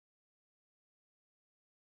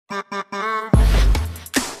Coming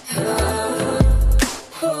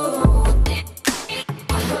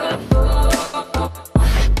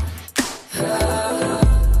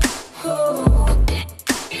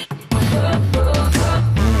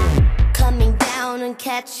down and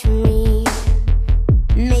catch me,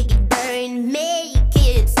 make it burn, make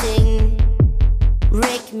it sing,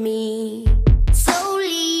 wreck me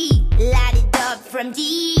slowly, light it up from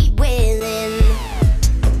deep within.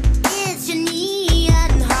 It's your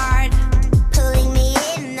neon heart pulling me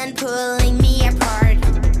in and pulling me apart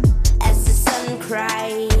as the sun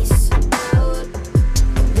cries,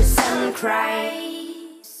 the sun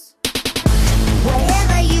cries.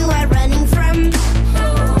 Wherever you are running from,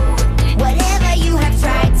 whatever you have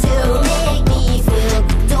tried to make me feel,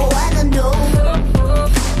 don't wanna know,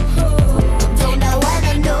 don't know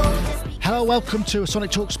wanna know. Hello, welcome to a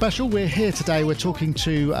Sonic Talk special. We're here today. We're talking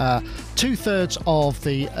to two-thirds of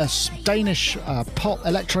the Danish pop,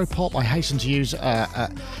 electro-pop. I hasten to use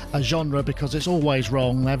a genre because it's always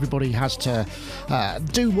wrong. Everybody has to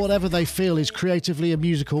do whatever they feel is creatively and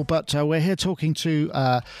musical. But we're here talking to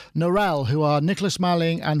Norel, who are Nicholas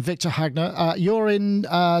Malling and Victor Hagner. You're in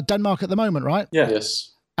Denmark at the moment, right? Yeah. Yes.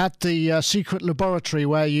 At the secret laboratory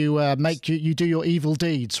where you you do your evil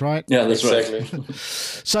deeds, right? Yeah, that's Exactly. right.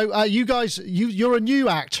 So you guys, you're a new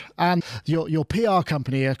act, and your PR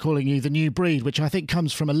company are calling you the New Breed, which I think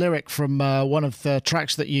comes from a lyric from one of the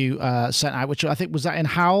tracks that you sent out, which I think was that in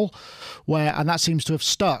Howl, and that seems to have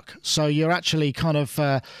stuck. So you're actually kind of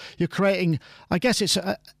you're creating, I guess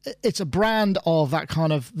it's a brand of that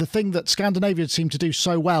kind of the thing that Scandinavians seem to do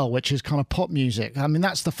so well, which is kind of pop music. I mean,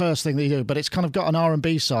 that's the first thing that you do, but it's kind of got an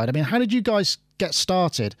R&B side. I mean, how did you guys get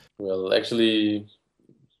started? Well, actually,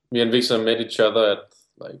 me and Victor met each other at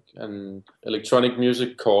like an electronic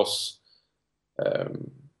music course,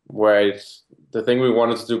 where the thing we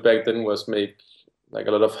wanted to do back then was make like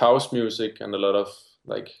a lot of house music and a lot of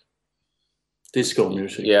like Disco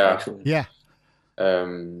music. Yeah. Actually. Yeah.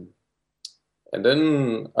 And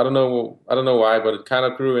then I don't know why, but it kind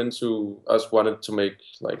of grew into us wanted to make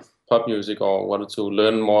like pop music or wanted to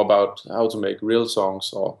learn more about how to make real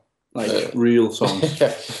songs or Like real songs.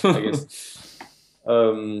 yeah, I guess.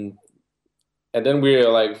 And then we are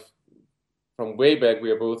like from way back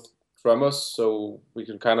we are both drummers, so we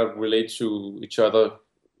can kind of relate to each other,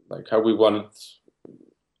 like how we wanted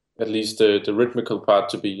at least the rhythmical part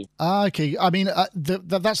to be. Okay, I mean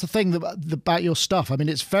that's the thing about your stuff. I mean,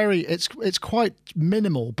 it's quite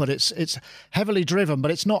minimal, but it's heavily driven,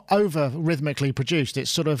 but it's not over rhythmically produced.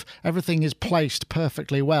 It's sort of everything is placed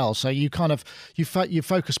perfectly well. So you kind of you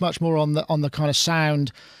focus much more on the kind of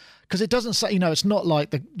sound. Because it doesn't say, it's not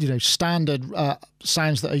like the standard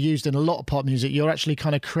sounds that are used in a lot of pop music. You're actually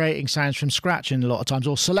kind of creating sounds from scratch in a lot of times,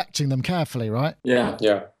 or selecting them carefully, right? Yeah.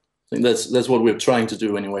 Yeah. I think that's what we're trying to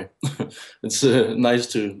do anyway. It's nice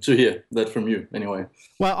to hear that from you anyway.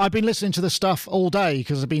 Well, I've been listening to the stuff all day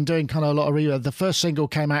because I've been doing kind of a lot of rework. The first single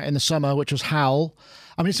came out in the summer, which was Howl.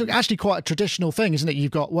 I mean, it's actually quite a traditional thing, isn't it?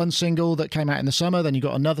 You've got one single that came out in the summer, then you've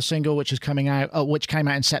got another single which came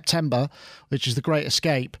out in September, which is The Great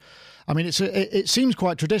Escape. I mean, it seems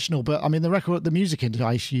quite traditional, but I mean, the music industry,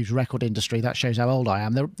 I use record industry, that shows how old I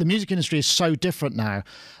am. The music industry is so different now.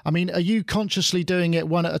 I mean, are you consciously doing it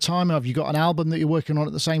one at a time? Have you got an album that you're working on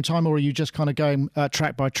at the same time, or are you just kind of going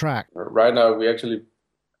track by track? Right now,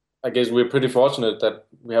 I guess we're pretty fortunate that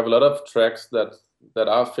we have a lot of tracks that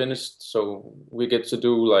are finished, so we get to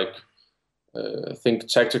do like think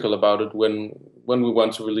tactical about it when we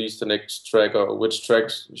want to release the next track or which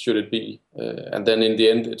tracks should it be, and then in the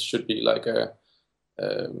end it should be like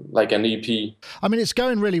an EP. I mean, it's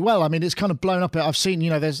going really well. I mean, it's kind of blown up. I've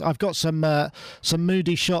seen, I've got some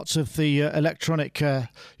moody shots of the electronic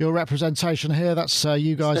your representation here. That's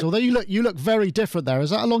you guys. Although you look very different there. Is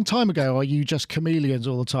that a long time ago, or are you just chameleons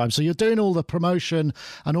all the time? So you're doing all the promotion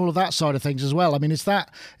and all of that side of things as well. I mean, is that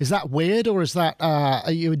weird, or is that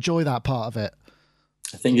you enjoy that part of it?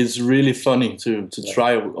 I think it's really funny to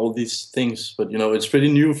try all these things, but it's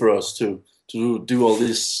pretty new for us to do all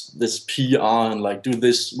this PR and like do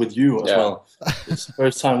this with you as well. It's the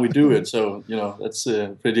first time we do it, so that's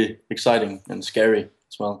pretty exciting and scary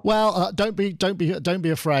as well. Well, don't be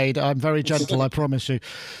afraid. I'm very gentle, I promise you.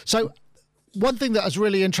 So, one thing that is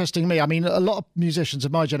really interesting to me, I mean, a lot of musicians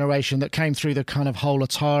of my generation that came through the kind of whole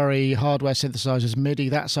Atari, hardware synthesizers, MIDI,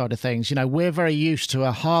 that side of things, we're very used to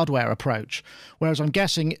a hardware approach, whereas I'm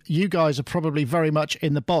guessing you guys are probably very much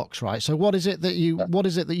in the box, right? So what is it that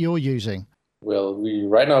you're using? Well,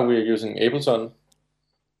 right now we're using Ableton,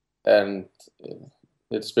 and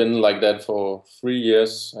it's been like that for 3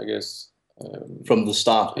 years, I guess. From the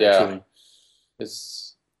start, yeah. actually.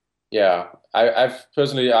 Yeah, I've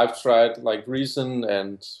tried like Reason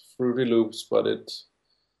and Fruity Loops, but it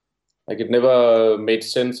never made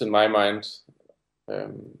sense in my mind.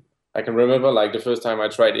 I can remember like the first time I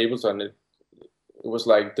tried Ableton, it was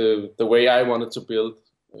like the way I wanted to build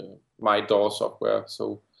my DAW software.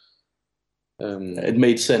 So it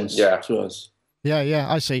made sense to us. Yeah,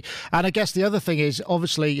 I see. And I guess the other thing is,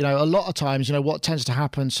 obviously, a lot of times, what tends to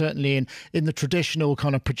happen, certainly in the traditional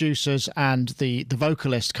kind of producers and the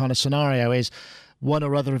vocalist kind of scenario, is one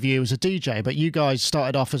or other of you as a DJ, but you guys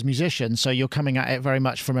started off as musicians, so you're coming at it very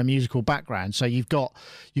much from a musical background. So you've got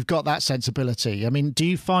that sensibility. I mean, do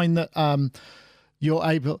you find that you're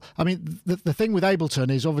able? I mean, the thing with Ableton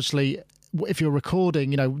is obviously if you're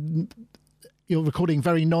recording, you're recording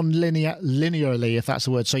very linearly, if that's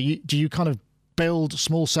the word. So do you kind of build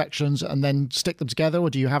small sections and then stick them together, or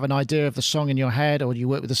do you have an idea of the song in your head, or do you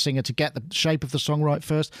work with the singer to get the shape of the song right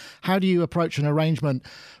first? How do you approach an arrangement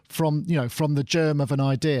from the germ of an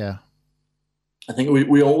idea? I think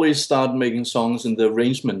we always start making songs in the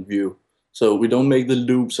arrangement view, so we don't make the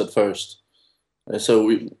loops at first. I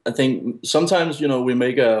think sometimes we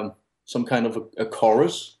make some kind of a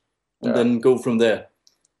chorus and then go from there.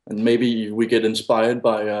 And maybe we get inspired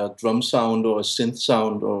by a drum sound or a synth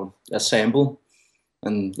sound or a sample,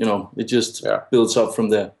 and it just builds up from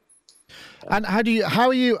there. And how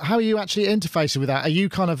are you actually interfacing with that? Are you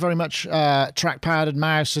kind of very much trackpad and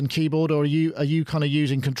mouse and keyboard, or are you kind of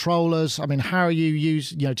using controllers? I mean, how are you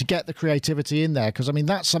to get the creativity in there? Because I mean,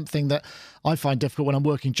 that's something that I find difficult when I'm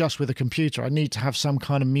working just with a computer. I need to have some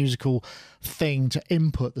kind of musical thing to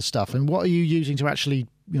input the stuff. And what are you using to actually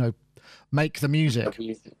make the music?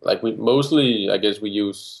 We mostly, I guess, we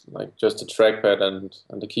use like just a trackpad and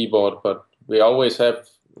the keyboard, but we always have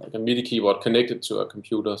like a MIDI keyboard connected to a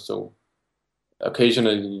computer, so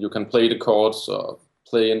occasionally you can play the chords or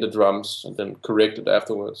play in the drums and then correct it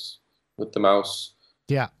afterwards with the mouse.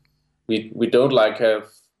 Yeah, we don't have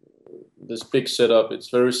this big setup. It's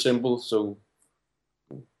very simple, so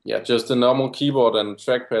just a normal keyboard and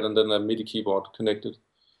trackpad and then a MIDI keyboard connected.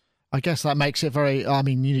 I guess that makes it very. I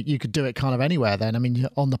mean, you could do it kind of anywhere. Then, I mean,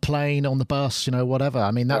 on the plane, on the bus, whatever.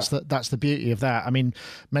 I mean, that's the beauty of that. I mean,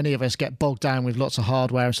 many of us get bogged down with lots of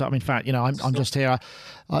hardware and stuff. I mean, in fact, I'm just here.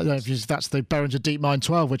 I don't know if that's the Behringer DeepMind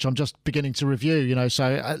 12, which I'm just beginning to review.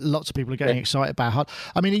 So lots of people are getting excited about.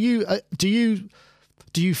 I mean, do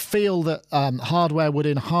you feel that hardware would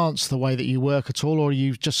enhance the way that you work at all, or are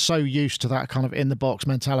you just so used to that kind of in the box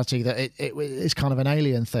mentality that it is kind of an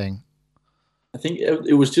alien thing? I think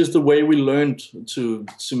it was just the way we learned to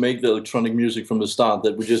make the electronic music from the start,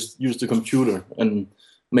 that we just used the computer, and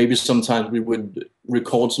maybe sometimes we would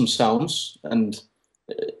record some sounds and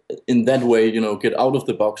in that way, get out of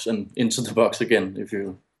the box and into the box again. If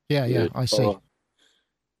you I see.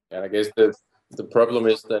 And I guess the problem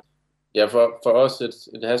is that for us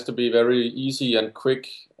it has to be very easy and quick,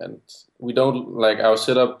 and we don't our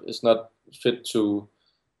setup is not fit to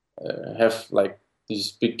have like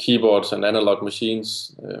these big keyboards and analog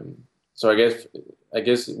machines. So I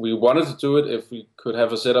guess we wanted to do it if we could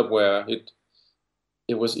have a setup where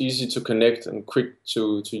it was easy to connect and quick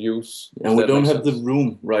to use. And we don't have the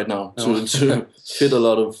room right now to fit a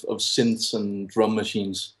lot of synths and drum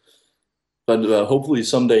machines. But hopefully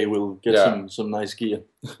someday we'll get some nice gear.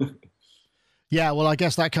 Yeah, well, I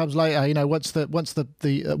guess that comes later. Once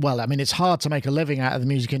the well, I mean, it's hard to make a living out of the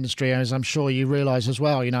music industry, as I'm sure you realise as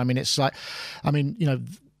well. I mean, it's like, are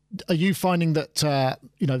you finding that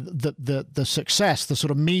the success, the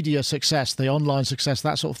sort of media success, the online success,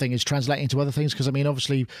 that sort of thing, is translating to other things? Because I mean,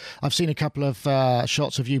 obviously, I've seen a couple of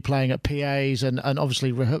shots of you playing at PAs and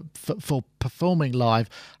obviously for performing live.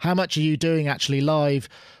 How much are you doing actually live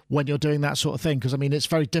when you're doing that sort of thing? Because I mean, it's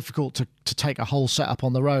very difficult to take a whole setup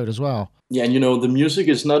on the road as well. Yeah, and the music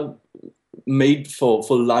is not made for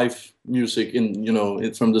live music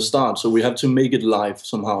from the start, so we have to make it live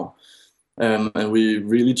somehow. And we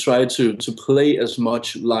really try to play as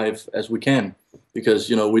much live as we can, because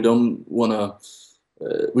we don't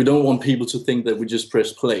want people to think that we just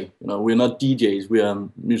press play. We're not DJs, we are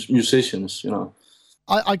musicians.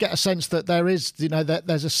 I get a sense that there is,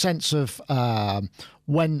 there's a sense of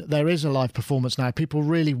when there is a live performance now, people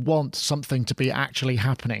really want something to be actually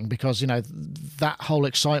happening, because that whole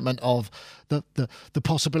excitement of the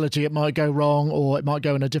possibility it might go wrong or it might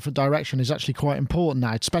go in a different direction is actually quite important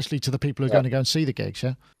now, especially to the people who are going to go and see the gigs.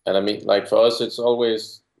 Yeah, and I mean, like for us, it's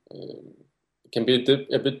always it can be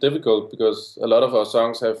a bit difficult, because a lot of our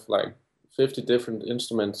songs have like 50 different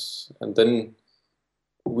instruments, and then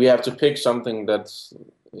we have to pick something that's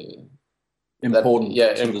important.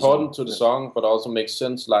 Important to the song, but also makes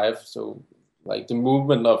sense live. So like the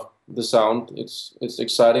movement of the sound. It's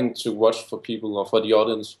exciting to watch for people or for the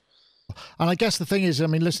audience. And I guess the thing is, I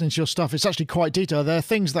mean, listening to your stuff, it's actually quite detailed. There are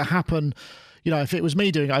things that happen, you know, if it was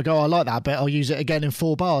me doing it, I go, I like that bit, I'll use it again in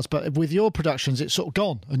 4 bars. But with your productions, it's sort of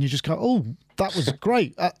gone, and you just go, oh, that was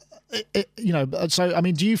great. You know, so, I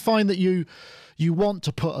mean, do you find that you want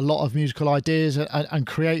to put a lot of musical ideas and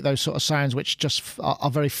create those sort of sounds which just are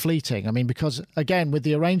very fleeting? I mean, because again, with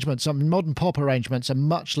the arrangements, I mean, modern pop arrangements are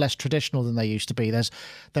much less traditional than they used to be. There's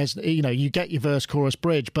you know, you get your verse, chorus,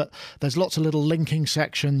 bridge, but there's lots of little linking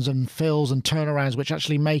sections and fills and turnarounds which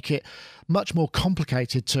actually make it much more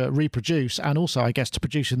complicated to reproduce and also, I guess, to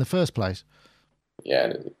produce in the first place.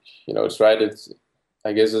 Yeah, you know, it's right.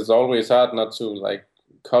 I guess it's always hard not to like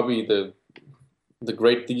copy the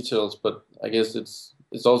great details, but I guess it's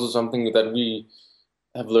also something that we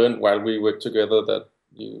have learned while we work together, that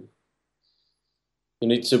you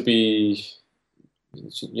need to be,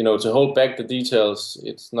 you know, to hold back the details.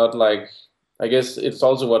 It's not like, I guess it's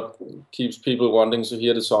also what keeps people wanting to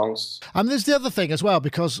hear the songs. And there's the other thing as well,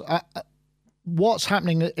 because what's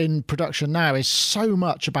happening in production now is so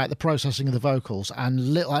much about the processing of the vocals,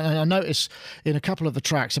 and I notice in a couple of the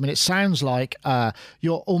tracks, I mean, it sounds like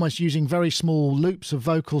you're almost using very small loops of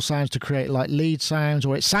vocal sounds to create like lead sounds,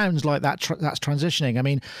 or it sounds like that's transitioning. I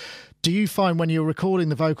mean, do you find when you're recording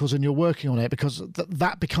the vocals and you're working on it, because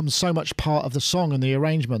that becomes so much part of the song and the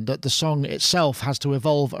arrangement, that the song itself has to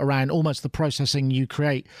evolve around almost the processing you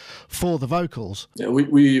create for the vocals? Yeah,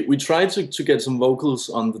 we try to get some vocals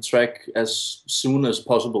on the track as soon as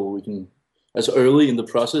possible. We can, as early in the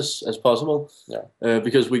process as possible. Yeah.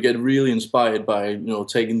 Because we get really inspired by, you know,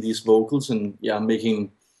 taking these vocals and making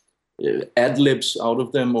ad libs out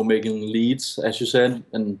of them, or making leads, as you said,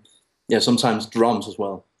 and sometimes drums as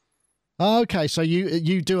well. Okay, so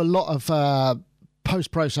you do a lot of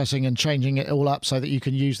post-processing and changing it all up so that you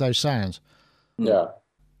can use those sounds. Yeah.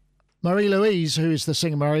 Marie-Louise, who is the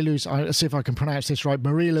singer, Marie-Louise, let's see if I can pronounce this right,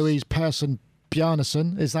 Marie-Louise Persson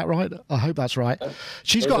Bjarnason, is that right? I hope that's right.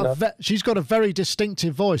 She's got a very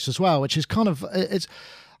distinctive voice as well, which is kind of,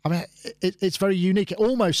 it's very unique. It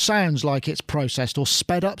almost sounds like it's processed or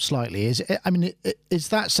sped up slightly. Is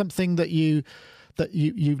that something that you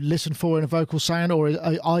listen for in a vocal sound, or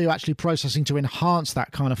are you actually processing to enhance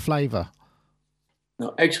that kind of flavor?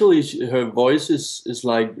 No, actually, her voice is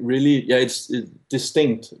like really, it's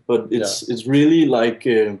distinct, but it's really like,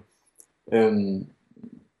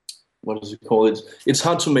 what is it called? It's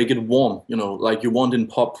hard to make it warm, you know, like you want in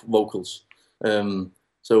pop vocals.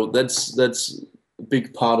 So that's a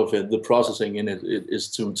big part of it. The processing in it is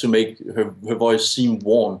to make her voice seem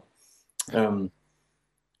warm.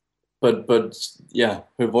 But yeah,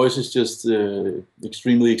 her voice is just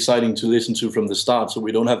extremely exciting to listen to from the start, so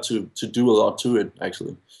we don't have to do a lot to it,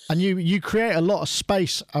 actually. And you create a lot of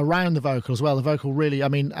space around the vocal as well. The vocal really, I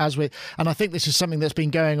mean, and I think this is something that's been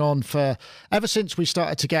going on for ever since we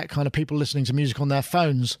started to get kind of people listening to music on their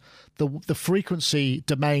phones. The frequency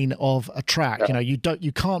domain of a track, you know,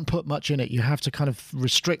 you can't put much in it. You have to kind of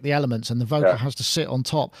restrict the elements, and the vocal has to sit on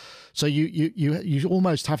top. So you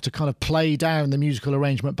almost have to kind of play down the musical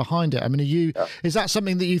arrangement behind it. I mean, is that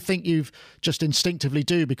something that you think you've just instinctively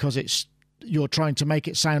do because you're trying to make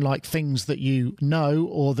it sound like things that you know,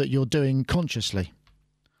 or that you're doing consciously?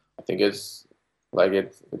 I think it's like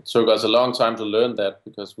it took us a long time to learn that,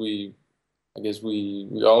 because I guess we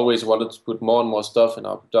always wanted to put more and more stuff in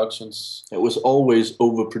our productions. It was always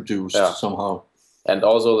overproduced somehow. And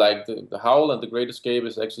also, like the Howl and The Great Escape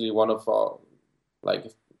is actually one of our,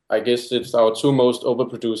 like, I guess it's our 2 most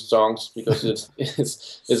overproduced songs, because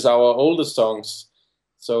it's our oldest songs.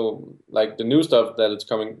 So like the new stuff that it's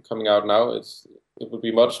coming out now, it would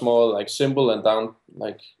be much more like simple and down.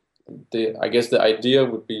 Like I guess the idea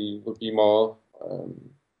would be more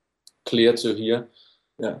clear to hear.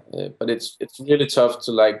 Yeah, but it's really tough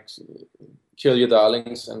to like kill your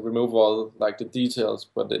darlings and remove all like the details.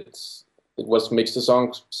 But it makes the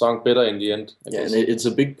song better in the end. I guess. And it's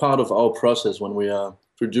a big part of our process when we are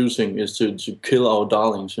producing, is to kill our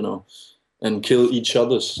darlings, you know, and kill each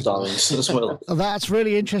other's darlings as well. That's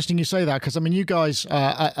really interesting you say that, because I mean, you guys,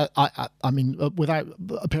 I mean, without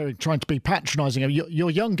appearing trying to be patronising,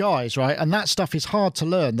 you're young guys, right? And that stuff is hard to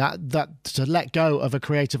learn. That to let go of a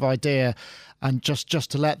creative idea and just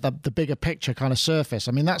to let the bigger picture kind of surface.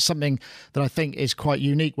 I mean, that's something that I think is quite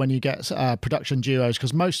unique when you get production duos,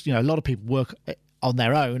 because a lot of people work on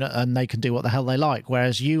their own and they can do what the hell they like,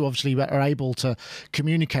 whereas you obviously are able to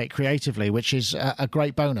communicate creatively, which is a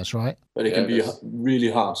great bonus, right? But it can be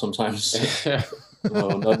really hard sometimes.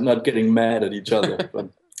 Not getting mad at each other, but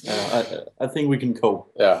I think we can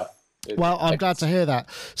cope. Yeah, Well, I'm glad to hear that.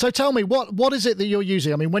 So tell me, what is it that you're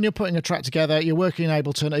using? I mean, when you're putting a track together, you're working in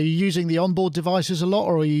Ableton. Are you using the onboard devices a lot,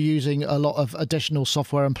 or are you using a lot of additional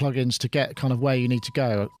software and plugins to get kind of where you need to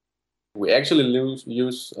go? We actually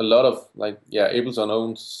use a lot of Ableton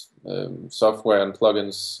owns software and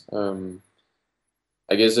plugins.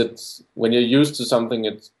 I guess it's when you're used to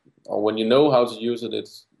something, or when you know how to use it,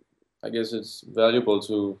 I guess it's valuable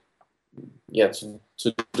to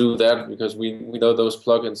do that, because we know those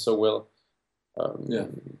plugins so well.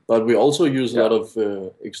 But we also use a lot of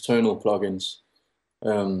external plugins.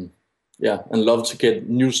 And love to get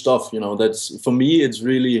new stuff. That's, for me, it's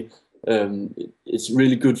really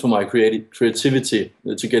good for my creativity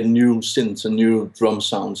to get new synths and new drum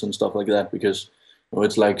sounds and stuff like that, because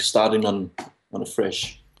it's like starting on a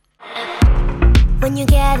fresh. When you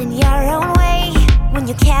get in your own way, when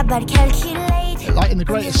you care but calculate. Like in The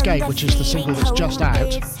Great Escape, which is the single that's just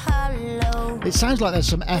out, it sounds like there's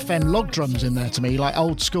some FM log drums in there to me, like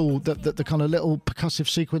old school, the kind of little percussive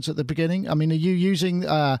sequence at the beginning. I mean, are you using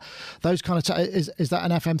those kind of... is that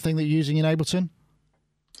an FM thing that you're using in Ableton?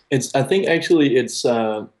 I think actually it's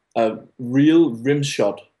a real rim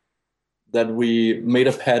shot that we made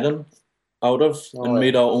a pattern out of and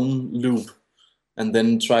made our own loop, and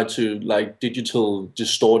then try to like digital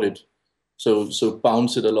distort it. So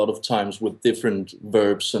bounce it a lot of times with different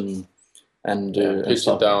verbs and pitch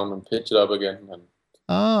it down and pitch it up again.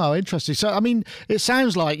 Oh, interesting. So, I mean, it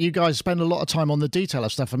sounds like you guys spend a lot of time on the detail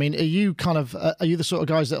of stuff. I mean, are you the sort of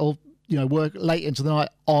guys that'll, work late into the night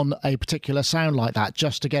on a particular sound like that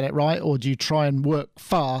just to get it right, or do you try and work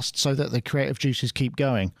fast so that the creative juices keep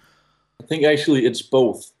going? I think actually it's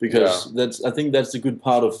both, because I think that's the good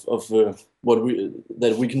part of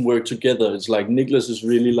that we can work together. It's like Niklas is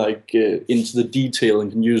really like into the detail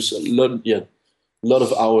and can use a lot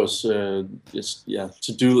of hours to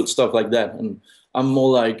do stuff like that, and I'm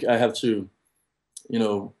more like I have to,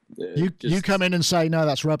 you come in and say, no,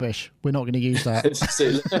 that's rubbish, we're not going to use that.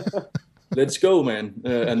 Say, let's go, man,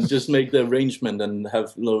 and just make the arrangement and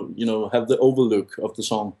have the overlook of the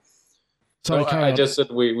song. Sorry, I just said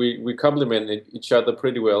we complement each other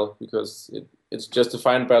pretty well, because it's just a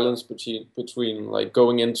fine balance between like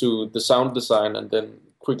going into the sound design and then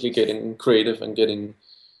quickly getting creative and getting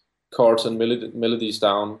chords and melodies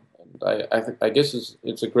down. And I guess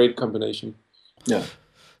it's a great combination. Yeah.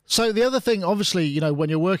 So the other thing, obviously, when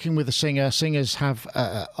you're working with a singer, singers have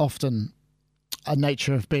often a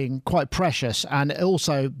nature of being quite precious, and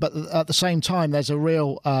also, but at the same time, there's a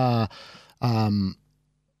real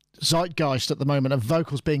zeitgeist at the moment of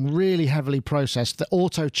vocals being really heavily processed, the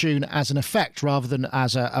auto-tune as an effect rather than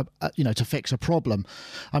as a to fix a problem.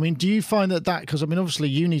 I mean, do you find that because I mean, obviously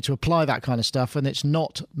you need to apply that kind of stuff, and it's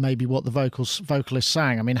not maybe what the vocalist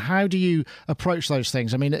sang. I mean, how do you approach those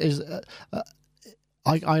things? I mean,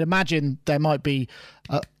 I imagine there might be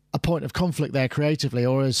a point of conflict there creatively,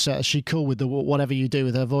 or is she cool with whatever you do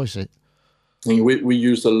with her voice? I think we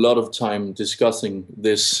used a lot of time discussing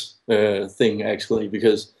this thing, actually,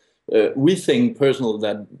 because we think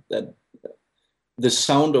personally that the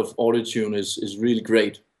sound of autotune is really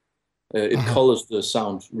great. It colors the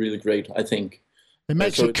sound really great, I think. It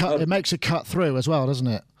makes it makes it cut through as well, doesn't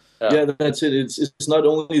it? Yeah, that's it. It's not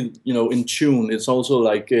only in tune; it's also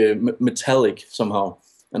like metallic somehow,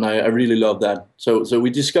 and I really love that. So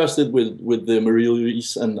we discussed it with the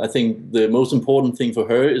Marie-Louise, and I think the most important thing for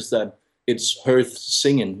her is that it's her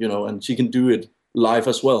singing, and she can do it live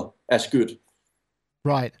as well as good.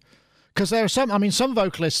 Right. Because there are some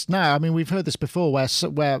vocalists now, I mean, we've heard this before,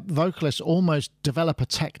 where vocalists almost develop a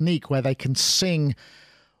technique where they can sing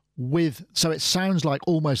so it sounds like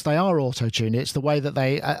almost they are auto-tuned. It's the way that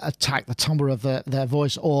they attack the timbre of their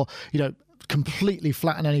voice, or, completely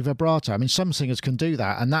flatten any vibrato. I mean, some singers can do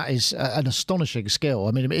that, and that is an astonishing skill.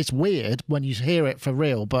 I mean, it's weird when you hear it for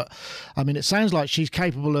real, but I mean, it sounds like she's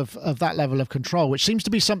capable of that level of control, which seems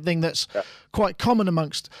to be something that's quite common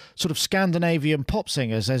amongst sort of Scandinavian pop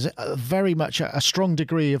singers. There's very much a strong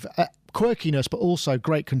degree of quirkiness, but also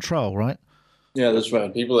great control, right? Yeah, that's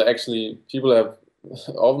right. People have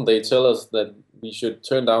often they tell us that we should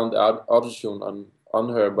turn down the autotune on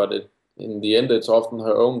her, but in the end, it's often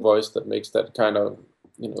her own voice that makes that kind of,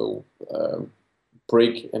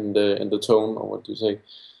 break in the tone, or what do you say?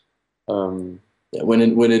 When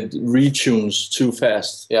it retunes too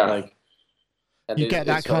fast. Yeah. Like, you get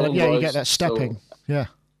that kind of, you get that stepping. So,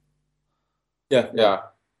 yeah.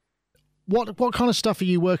 What kind of stuff are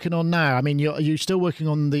you working on now? I mean, are you still working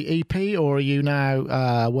on the EP, or are you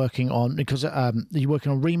now working on, because are you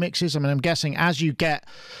working on remixes? I mean, I'm guessing as you get,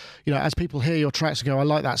 as people hear your tracks and go, I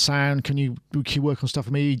like that sound, can you work on stuff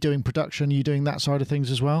for me? Are you doing production? Are you doing that side of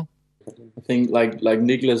things as well? I think, like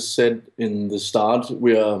Niklas said in the start,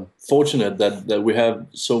 we are fortunate that we have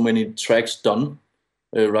so many tracks done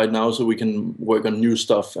right now, so we can work on new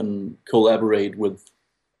stuff and collaborate with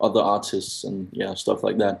other artists and stuff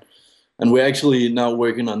like that. And we're actually now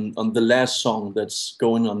working on the last song that's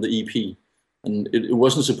going on the EP. And it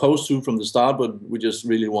wasn't supposed to from the start, but we just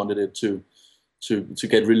really wanted it to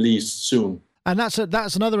get released soon. And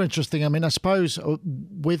that's another interesting. I mean, I suppose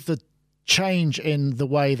with the change in the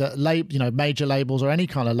way that major labels or any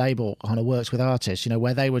kind of label kind of works with artists,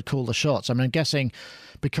 where they would call the shots. I mean, I'm guessing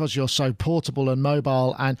because you're so portable and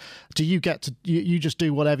mobile, and do you get to you just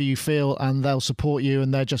do whatever you feel and they'll support you,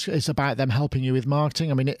 and it's about them helping you with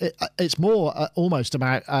marketing? I mean, it's more almost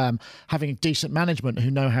about having decent management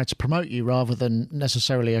who know how to promote you rather than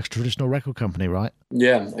necessarily a traditional record company, right?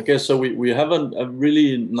 Yeah, I guess so. We have a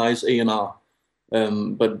really nice A&R,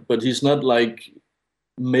 but he's not like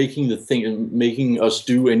making the thing and making us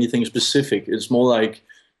do anything specific. It's more like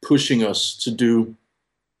pushing us to do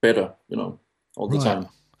better, all the time.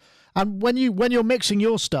 And when you're mixing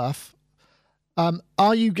your stuff, do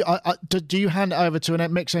you hand it over to a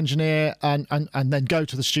mix engineer and then go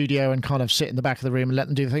to the studio and kind of sit in the back of the room and let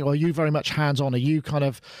them do the thing, or are you very much hands on? Or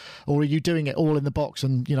are you doing it all in the box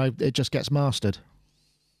and it just gets mastered?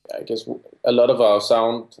 I guess a lot of our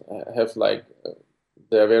sound have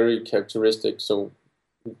they're very characteristic, so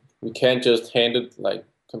we can't just hand it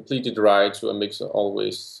completely dry to a mixer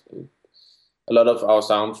always. A lot of our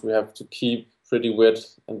sounds we have to keep pretty wet,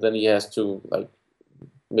 and then he has to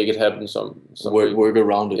make it happen some work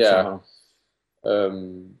around it. Yeah.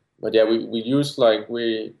 But yeah, we use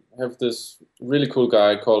we have this really cool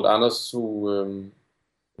guy called Anders who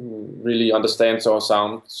really understands our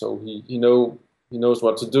sound, so he knows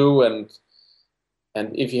what to do, and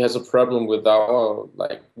if he has a problem with our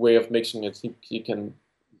way of mixing it, he can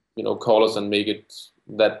call us and make it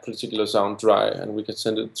that particular sound dry, and we can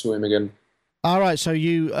send it to him again. All right, so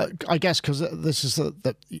you, I guess, because this is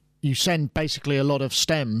that you send basically a lot of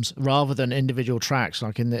stems rather than individual tracks,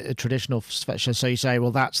 like in the traditional fashion. So you say,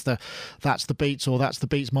 well, that's the beats, or that's the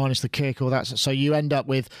beats minus the kick, or so you end up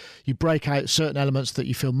with, you break out certain elements that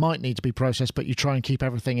you feel might need to be processed, but you try and keep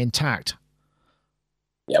everything intact.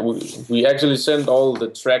 Yeah, we actually send all the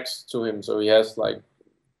tracks to him, so he has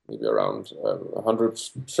maybe around 100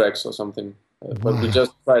 tracks or something. But we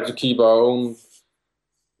just try to keep our own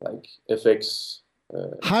effects.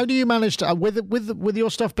 How do you manage to with your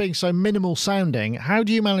stuff being so minimal sounding? How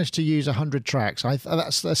do you manage to use 100 tracks?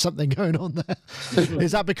 There's something going on there.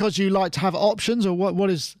 Is that because you like to have options, or what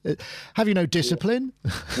is it? Have you no discipline?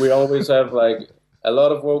 We always have a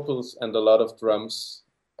lot of vocals and a lot of drums,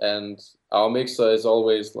 and our mixer is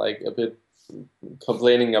always a bit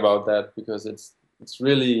complaining about that, because it's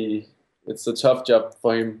a tough job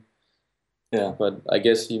for him. Yeah, but I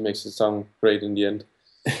guess he makes it sound great in the end.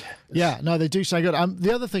 Yeah, no, they do sound good.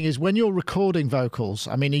 The other thing is, when you're recording vocals,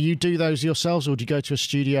 I mean, do you do those yourselves, or do you go to a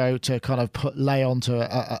studio to kind of lay onto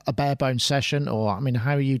a bare bones session, or I mean,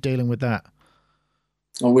 how are you dealing with that?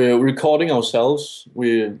 We're recording ourselves.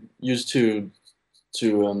 We used to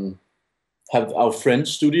have our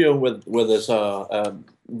friend's studio where there's a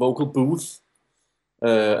vocal booth,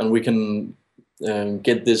 and we can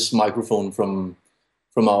get this microphone from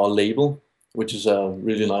our label, which is a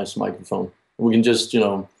really nice microphone. We can just,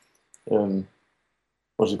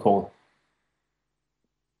 what's it called?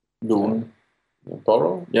 Borrow?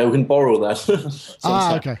 Yeah, we can borrow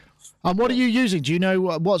that. Okay. And what are you using? Do you know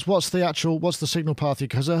what's the signal path?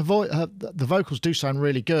 Because the vocals do sound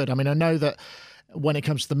really good. I mean, I know that when it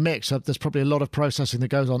comes to the mix, there's probably a lot of processing that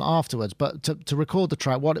goes on afterwards. But to record the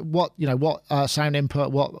track, what sound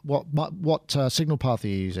input, what signal path are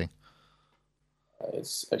you using?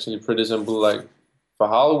 It's actually pretty simple. For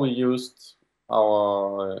how we used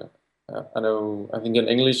our, I think in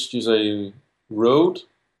English you say Rode.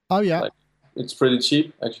 Oh yeah. It's pretty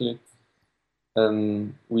cheap actually.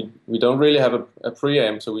 And we don't really have a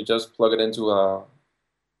preamp, so we just plug it into a,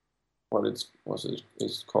 what's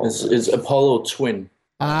it called? It's Apollo Twin.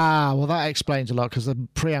 Ah, well that explains a lot, because the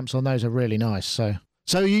preamps on those are really nice. So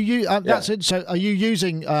you that's it. So are you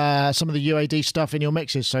using some of the UAD stuff in your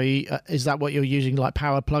mixes? So is that what you're using, like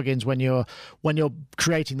power plugins when you're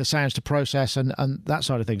creating the sounds to process and that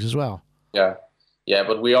side of things as well? Yeah.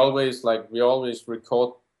 But we always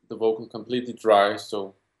record the vocal completely dry,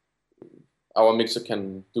 so our mixer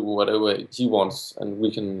can do whatever he wants, and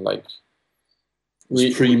we can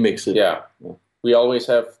we pre-mix it. Yeah. We always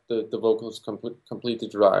have the vocals completely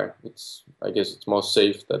dry. I guess it's more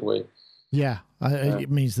safe that way. Yeah, it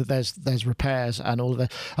means that there's repairs and all of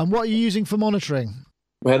that. And what are you using for monitoring?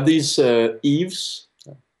 We have these Eves,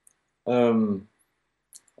 and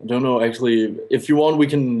I don't know actually. If you want, we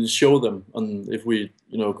can show them, and if we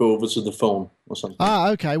go over to the phone or something.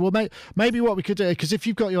 Okay. Well, maybe what we could do, because if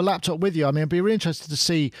you've got your laptop with you, I mean, I'd be really interested to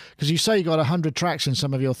see, because you say you got 100 tracks in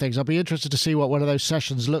some of your things. I'd be interested to see what one of those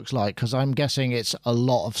sessions looks like, because I'm guessing it's a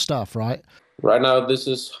lot of stuff, right? Right now, this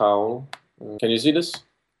is Howl. Can you see this?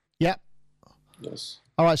 Yep. Yes.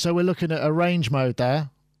 All right. So we're looking at arrange mode there.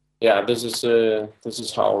 Yeah, this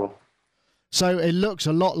is Howl. So it looks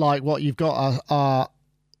a lot like what you've got are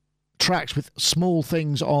tracks with small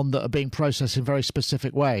things on that are being processed in very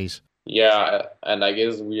specific ways. Yeah, and I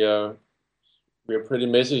guess we're pretty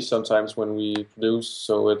messy sometimes when we produce,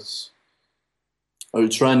 so it's. I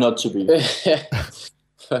try not to be.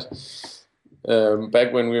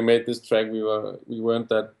 Back when we made this track, we weren't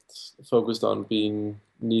that focused on being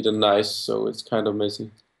neat and nice, so it's kind of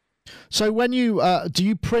messy. So when you do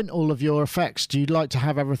you print all of your effects? Do you like to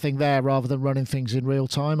have everything there rather than running things in real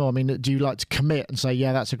time? Or I mean, do you like to commit and say,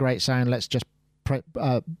 yeah, that's a great sound, let's just print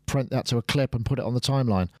that to a clip and put it on the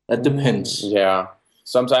timeline? That depends. Yeah,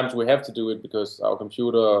 sometimes we have to do it because our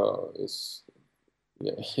computer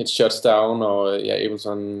it shuts down, or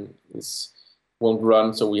Ableton won't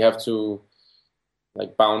run, so we have to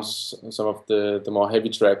like bounce some of the more heavy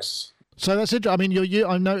tracks. So that's it. I mean,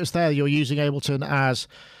 I noticed there you're using Ableton as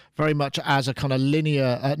very much as a kind of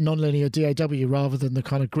linear, non-linear DAW rather than the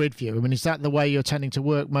kind of grid view. I mean, is that the way you're tending to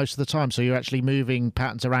work most of the time? So you're actually moving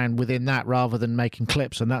patterns around within that rather than making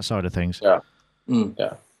clips and that side of things? Yeah,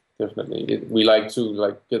 yeah, definitely. We like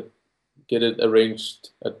to get it arranged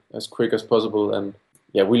as quick as possible, and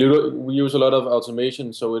yeah, we use a lot of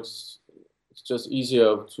automation, so it's just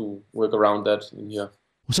easier to work around that in here.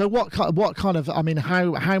 So what kind of I mean,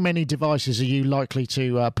 how many devices are you likely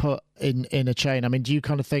to put in a chain? I mean, do you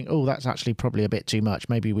kind of think, oh, that's actually probably a bit too much,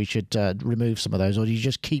 maybe we should remove some of those, or do you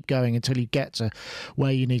just keep going until you get to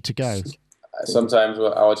where you need to go? Sometimes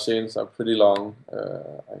our chains are pretty long.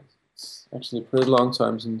 It's actually a pretty long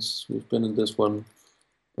time since we've been in this one,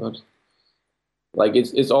 but like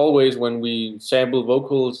it's always when we sample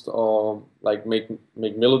vocals or like make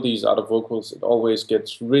melodies out of vocals, it always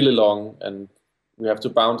gets really long, and we have to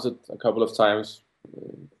bounce it a couple of times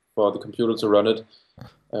for the computer to run it.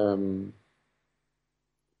 And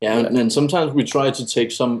sometimes we try to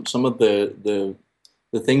take some of the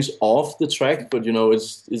things off the track, but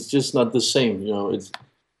it's just not the same.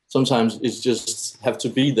 Sometimes it's just have to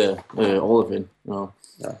be there, all of it. Yeah.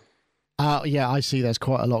 Yeah, I see. There's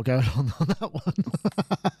quite a lot going on that one.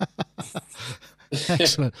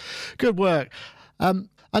 Excellent, good work. And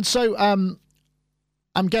so.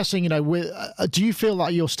 I'm guessing, do you feel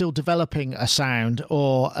like you're still developing a sound,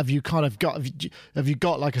 or have you got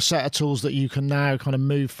like a set of tools that you can now kind of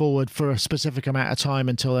move forward for a specific amount of time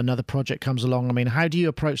until another project comes along? I mean, how do you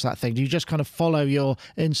approach that thing? Do you just kind of follow your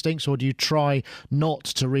instincts, or do you try not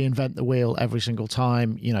to reinvent the wheel every single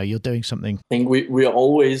time, you're doing something? I think we are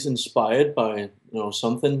always inspired by,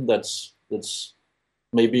 something that's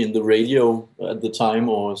maybe in the radio at the time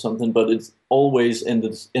or something, but it always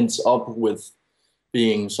ends up with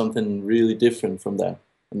being something really different from that,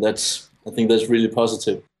 and I think that's really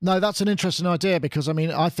positive. No, that's an interesting idea, because I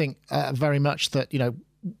mean, I think very much that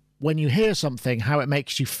when you hear something, how it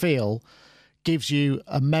makes you feel gives you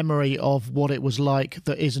a memory of what it was like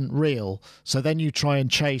that isn't real. So then you try and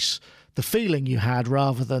chase the feeling you had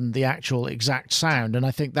rather than the actual exact sound, and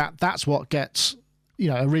I think that's what gets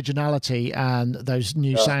originality and those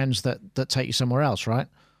new sounds that take you somewhere else, right?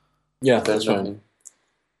 Yeah, that's right.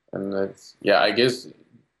 And I guess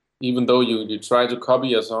even though you try to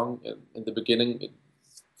copy a song in the beginning,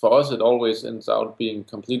 for us it always ends out being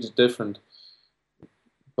completely different.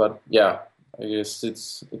 But yeah, I guess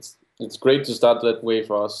it's great to start that way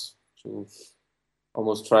for us, to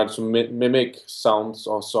almost try to mimic sounds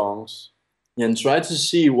or songs. And try to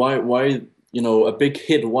see why a big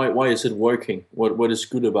hit, why is it working? What is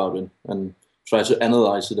good about it? And try to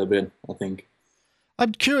analyze it a bit, I think.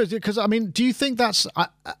 I'm curious, because I mean, do you think that's?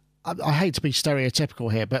 I hate to be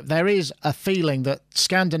stereotypical here, but there is a feeling that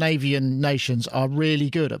Scandinavian nations are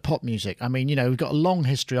really good at pop music. I mean, we've got a long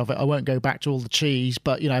history of it. I won't go back to all the cheese,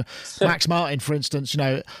 but Max Martin, for instance,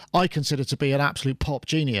 I consider to be an absolute pop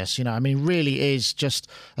genius. I mean, really is just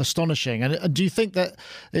astonishing. And do you think that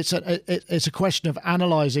it's a question of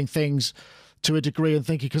analysing things to a degree and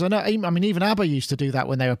thinking, because I mean, even ABBA used to do that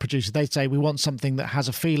when they were producing. They'd say, we want something that has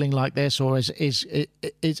a feeling like this, or is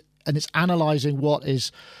and it's analysing what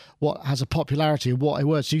has a popularity and what it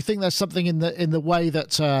works. Do you think there's something in the way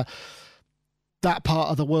that that part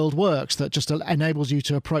of the world works that just enables you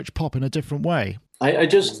to approach pop in a different way? I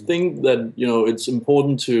just think that it's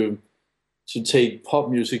important to take pop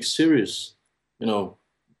music serious.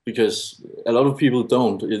 because a lot of people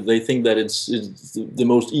don't. They think that it's the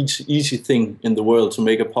most easy thing in the world to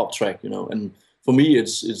make a pop track, you know. And for me,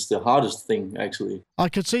 it's the hardest thing, actually. I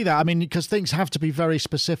could see that. I mean, because things have to be very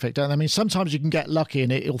specific, don't they? I mean, sometimes you can get lucky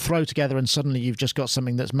and it'll throw together and suddenly you've just got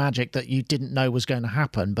something that's magic that you didn't know was going to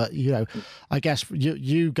happen. But, you know, I guess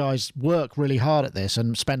you guys work really hard at this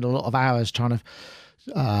and spend a lot of hours trying to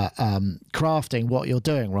crafting what you're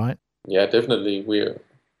doing, right? Yeah, definitely.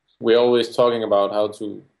 We're always talking about how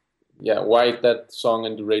to, why that song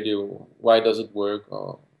in the radio, why does it work,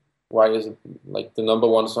 or why is it like the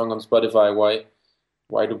 #1 song on Spotify?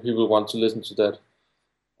 Why do people want to listen to that?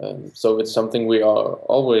 So it's something we are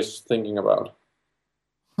always thinking about.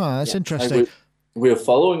 Oh, that's interesting. We are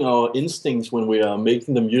following our instincts when we are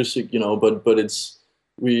making the music, you know, but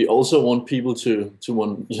we also want people to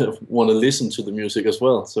want to listen to the music as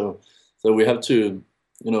well. So we have to,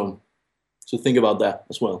 you know, to think about that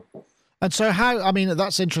as well. And so I mean,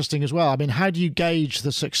 that's interesting as well. I mean, how do you gauge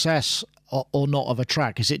the success or not of a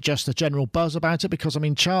track? Is it just the general buzz about it? Because, I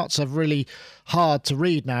mean, charts are really hard to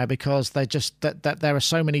read now because they just, that there are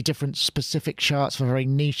so many different specific charts for very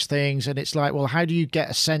niche things. And it's like, well, how do you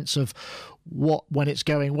get a sense of when it's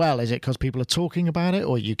going well? Is it because people are talking about it,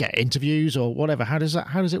 or you get interviews or whatever? How does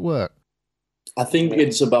it work? I think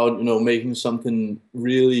it's about, you know, making something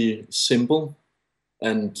really simple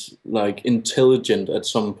and like intelligent at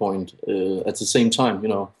some point at the same time, you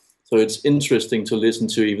know. So it's interesting to listen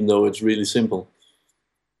to, even though it's really simple,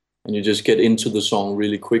 and you just get into the song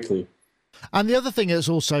really quickly. And the other thing that's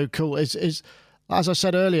also cool is as I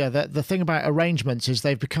said earlier, that the thing about arrangements is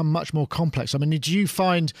they've become much more complex. I mean, do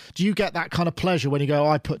you get that kind of pleasure when you go,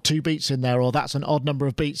 I put 2 beats in there, or that's an odd number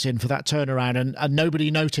of beats in for that turnaround, and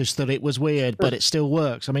nobody noticed that it was weird, but it still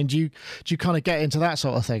works? I mean, do you kind of get into that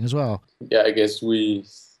sort of thing as well? Yeah, I guess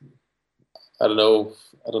I don't know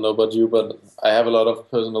about you, but I have a lot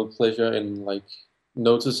of personal pleasure in like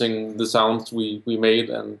noticing the sounds we made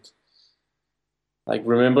and like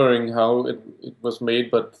remembering how it was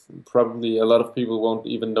made, but probably a lot of people won't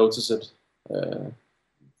even notice it.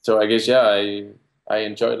 So I guess, I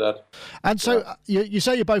enjoy that. And so you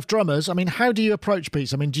say you're both drummers. I mean, how do you approach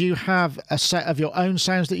beats? I mean, do you have a set of your own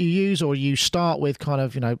sounds that you use, or you start with kind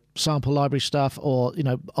of, you know, sample library stuff, or, you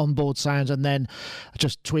know, onboard sounds, and then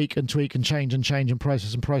just tweak and change and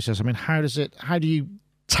process? I mean, how do you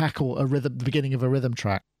tackle the beginning of a rhythm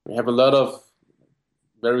track? We have a lot of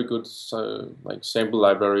very good like sample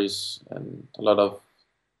libraries and a lot of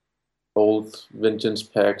old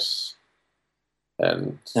vintage packs.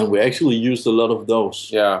 And we actually used a lot of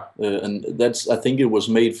those. Yeah. And that's, I think it was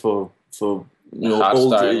made for you know,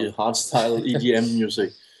 old hardstyle EDM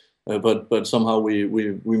music. But somehow we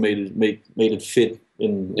made it fit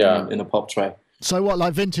in a pop track. So what,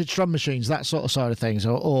 like vintage drum machines, that sort of side of things,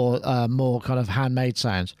 or more kind of handmade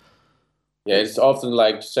sounds? Yeah, it's often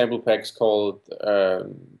like sample packs called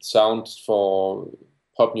sounds for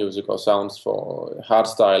pop music or sounds for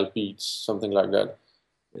hardstyle beats, something like that.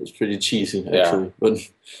 It's pretty cheesy, actually, but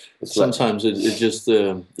sometimes it just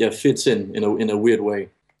fits in a weird way.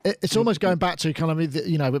 It's almost going back to kind of,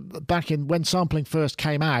 you know, back in when sampling first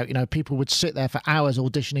came out, you know, people would sit there for hours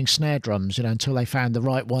auditioning snare drums, you know, until they found the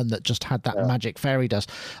right one that just had that magic fairy dust.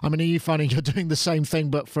 I mean, are you finding you're doing the same thing,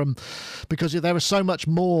 but because there are so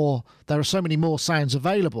many more sounds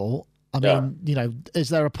available? I mean, you know, is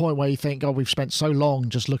there a point where you think, oh, we've spent so long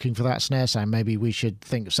just looking for that snare sound, maybe we should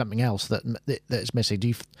think of something else that's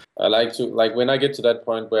missing? I like to, like, when I get to that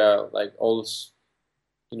point where, like, all this,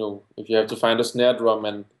 you know, if you have to find a snare drum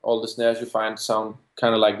and all the snares you find sound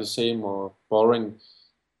kind of like the same or boring,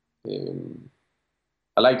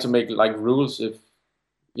 I like to make, like, rules. If,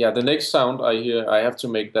 the next sound I hear, I have to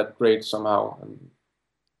make that great somehow.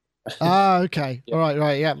 Okay. All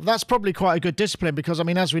right. Yeah. That's probably quite a good discipline because, I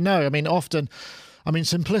mean, as we know, I mean, often, I mean,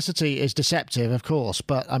 simplicity is deceptive, of course,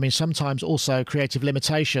 but I mean, sometimes also creative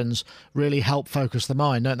limitations really help focus the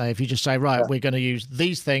mind, don't they? If you just say, right, we're going to use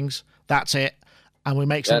these things, that's it, and we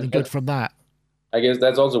make something good from that. I guess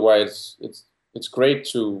that's also why it's great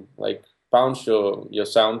to like bounce your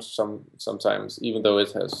sound sometimes, even though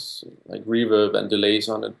it has like reverb and delays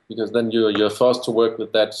on it, because then you're forced to work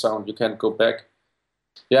with that sound. You can't go back.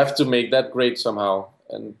 You have to make that great somehow,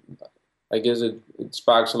 and I guess it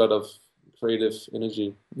sparks a lot of creative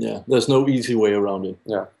energy. Yeah, there's no easy way around it.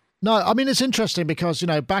 Yeah. No, I mean, it's interesting because, you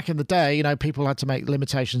know, back in the day, you know, people had to make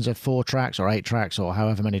limitations of 4 tracks or 8 tracks or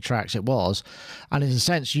however many tracks it was. And in a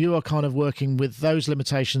sense, you are kind of working with those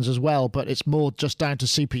limitations as well, but it's more just down to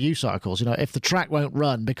CPU cycles. You know, if the track won't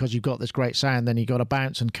run because you've got this great sound, then you've got to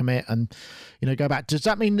bounce and commit and, you know, go back. Does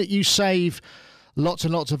that mean that you save lots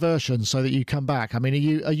and lots of versions so that you come back? I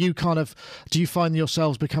mean, are you kind of, do you find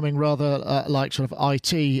yourselves becoming rather like sort of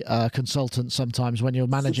IT consultants sometimes when you're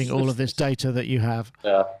managing all of this data that you have?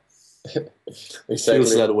 Yeah, exactly.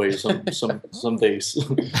 Feels that way some days.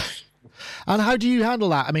 And how do you handle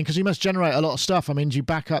that? I mean, because you must generate a lot of stuff. I mean, do you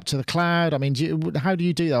back up to the cloud? I mean, how do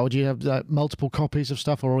you do that? Or do you have multiple copies of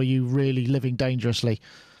stuff, or are you really living dangerously?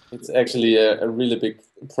 It's actually a really big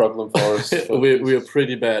problem for us. We are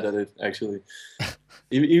pretty bad at it, actually.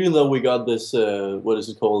 Even though we got this, what is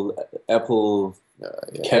it called? Apple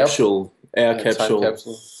capsule, air capsule. Time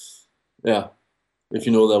capsule. Yeah, if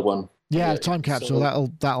you know that one. Yeah, time capsule.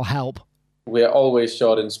 So that'll help. We are always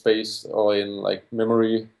short in space or in like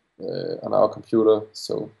memory on our computer,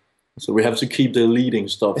 so we have to keep deleting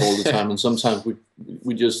stuff all the time, and sometimes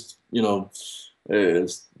we just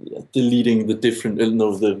deleting the different,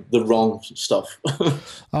 the wrong stuff.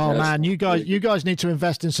 Oh man, you guys need to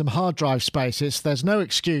invest in some hard drive space. There's no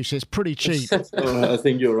excuse. It's pretty cheap. I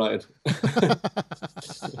think you're right.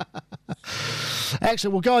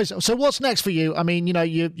 Excellent. Well, guys, so what's next for you? I mean,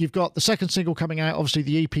 you've got the second single coming out, obviously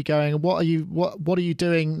the EP going. What are you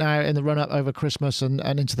doing now in the run up over Christmas and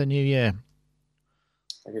into the new year?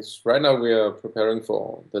 I guess right now we are preparing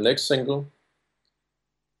for the next single.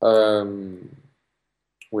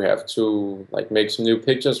 We have to make some new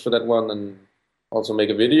pictures for that one and also make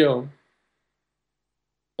a video.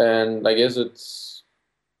 And I guess I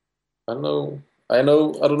don't know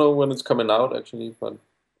when it's coming out actually, but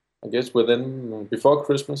I guess before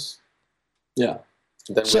Christmas. Yeah.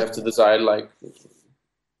 Then we have to decide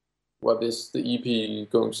what is the EP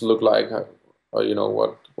going to look like,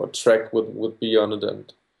 or what track would be on it,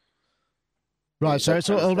 and right. So it's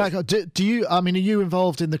all like, do you? I mean, are you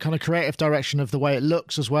involved in the kind of creative direction of the way it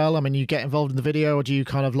looks as well? I mean, you get involved in the video, or do you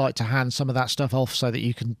kind of like to hand some of that stuff off so that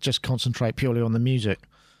you can just concentrate purely on the music?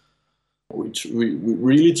 We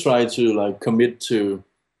really try to commit to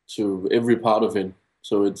every part of it.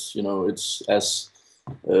 So it's it's as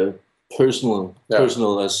personal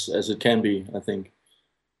as it can be, I think.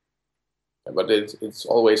 Yeah, but it's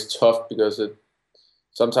always tough because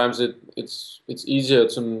sometimes it's easier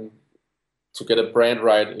to get a brand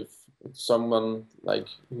right if someone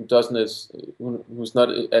who's not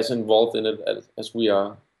as involved in it as we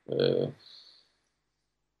are. I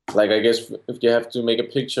guess if you have to make a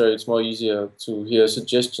picture, it's more easier to hear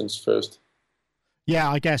suggestions first.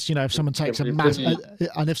 Yeah, I guess, if someone takes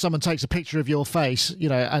if someone takes a picture of your face,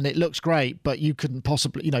 and it looks great, but you couldn't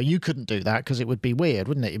possibly, you couldn't do that because it would be weird,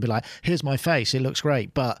 wouldn't it? You'd be like, here's my face, it looks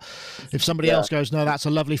great. But if somebody else goes, no, that's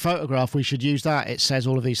a lovely photograph, we should use that. It says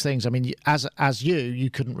all of these things. I mean, as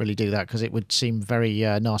you couldn't really do that because it would seem very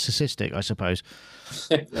narcissistic, I suppose.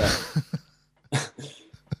 Yeah.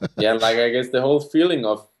 Yeah, I guess the whole feeling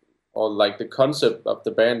of, or the concept of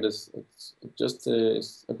the band is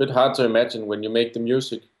it's a bit hard to imagine when you make the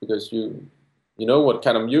music, because you know what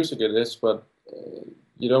kind of music it is, but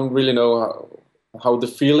you don't really know how the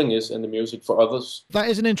feeling is in the music for others. That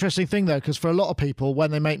is an interesting thing though, because for a lot of people,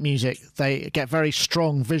 when they make music, they get very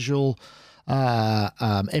strong visual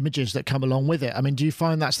images that come along with it. I mean, do you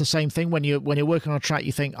find that's the same thing when you're working on a track?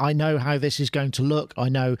 You think, I know how this is going to look, I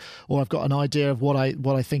know, or I've got an idea of what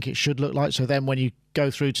I think it should look like. So then when you go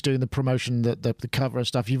through to doing the promotion, the cover and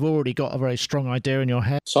stuff, you've already got a very strong idea in your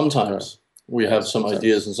head. Sometimes we have some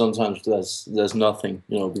ideas, and sometimes there's nothing,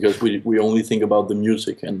 because we only think about the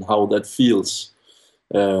music and how that feels.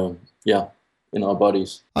 In our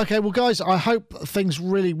bodies. Okay, well, guys, I hope things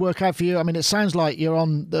really work out for you. I mean, it sounds like you're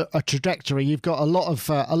on a trajectory. You've got a lot of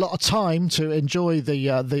time to enjoy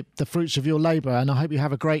the fruits of your labour, and I hope you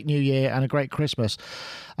have a great New Year and a great Christmas.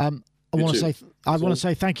 I want to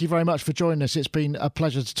say thank you very much for joining us. It's been a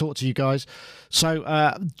pleasure to talk to you guys. So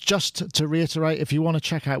just to reiterate, if you want to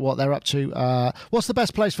check out what they're up to, what's the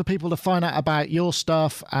best place for people to find out about your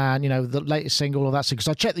stuff and the latest single or that? Because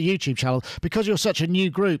I checked the YouTube channel. Because you're such a new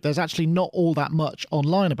group, there's actually not all that much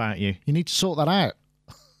online about you. You need to sort that out.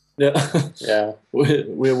 Yeah, yeah,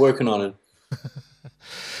 we're working on it.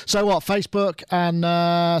 So what? Facebook and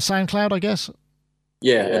SoundCloud, I guess.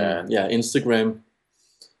 Yeah, Instagram.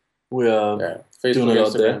 We are Facebook, doing it out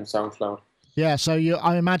Instagram, there. SoundCloud. Yeah, so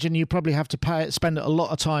I imagine you probably have to spend a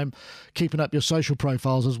lot of time keeping up your social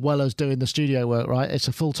profiles as well as doing the studio work, right? It's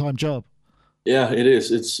a full-time job. Yeah, it is.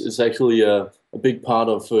 It's actually a big part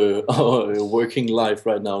of our working life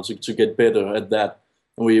right now to get better at that.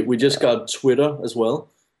 And we just got Twitter as well,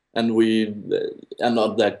 and we are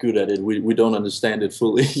not that good at it. We don't understand it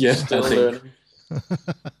fully yet. Still learning.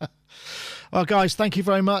 Well, guys, thank you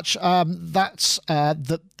very much. That's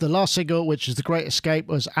the last single, which is "The Great Escape,"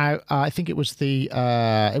 was out. I think it was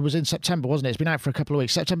it was in September, wasn't it? It's been out for a couple of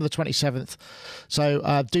weeks, September the 27th.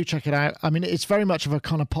 So do check it out. I mean, it's very much of a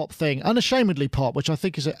kind of pop thing, unashamedly pop, which I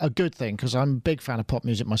think is a good thing because I'm a big fan of pop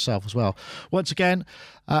music myself as well. Once again,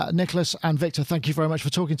 Nicholas and Victor, thank you very much for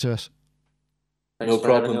talking to us. No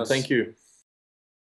problem. Thank you.